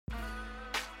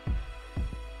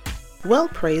Well,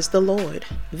 praise the Lord.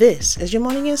 This is your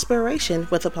morning inspiration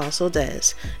with Apostle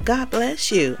Des. God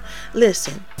bless you.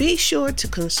 Listen, be sure to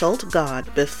consult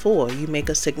God before you make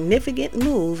a significant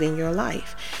move in your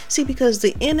life. See, because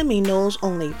the enemy knows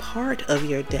only part of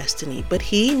your destiny, but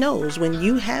he knows when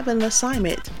you have an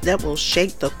assignment that will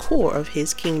shake the core of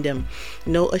his kingdom.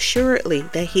 Know assuredly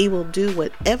that he will do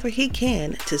whatever he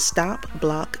can to stop,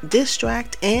 block,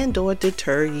 distract, and/or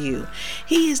deter you.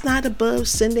 He is not above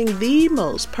sending the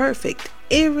most perfect,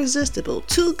 irresistible,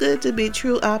 too good to be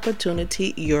true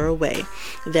opportunity your way.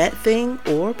 That thing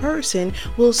or person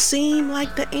will seem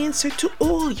like the answer to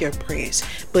all your prayers,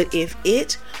 but if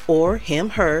it or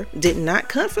her did not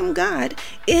come from God,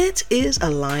 it is a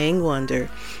lying wonder.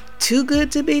 Too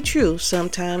good to be true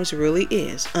sometimes really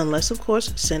is, unless of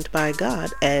course sent by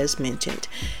God as mentioned.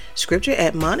 Scripture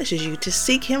admonishes you to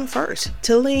seek him first,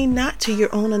 to lean not to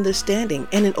your own understanding,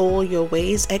 and in all your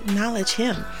ways acknowledge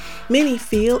him. Many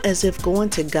feel as if going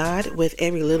to God with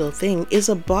every little thing is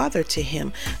a bother to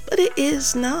him, but it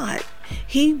is not.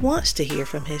 He wants to hear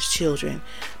from his children.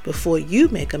 Before you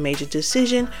make a major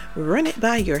decision, run it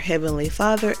by your Heavenly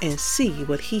Father and see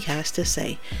what he has to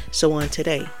say. So on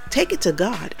today, take it to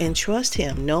God and trust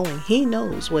him, knowing he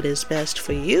knows what is best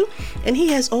for you, and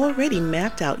he has already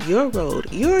mapped out your road,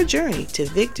 your journey to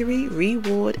victory,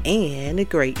 reward, and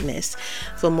greatness.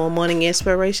 For more morning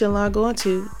inspiration, log on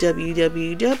to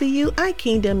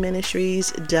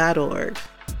www.ikingdomministries.org.